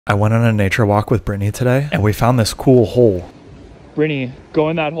I went on a nature walk with Brittany today, and we found this cool hole. Brittany, go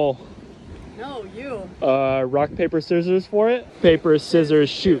in that hole. No, you. Rock, paper, scissors for it. Paper, scissors,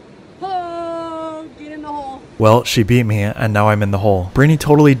 shoot. Oh, get in the hole. Well, she beat me, and now I'm in the hole. Brittany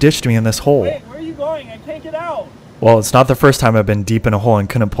totally ditched me in this hole. Wait, where are you going? I can't get out. Well, it's not the first time I've been deep in a hole and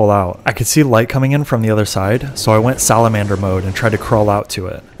couldn't pull out. I could see light coming in from the other side, so I went salamander mode and tried to crawl out to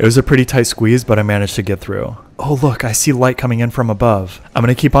it. It was a pretty tight squeeze, but I managed to get through. Oh look, I see light coming in from above. I'm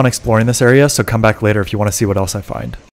gonna keep on exploring this area, so come back later if you want to see what else I find.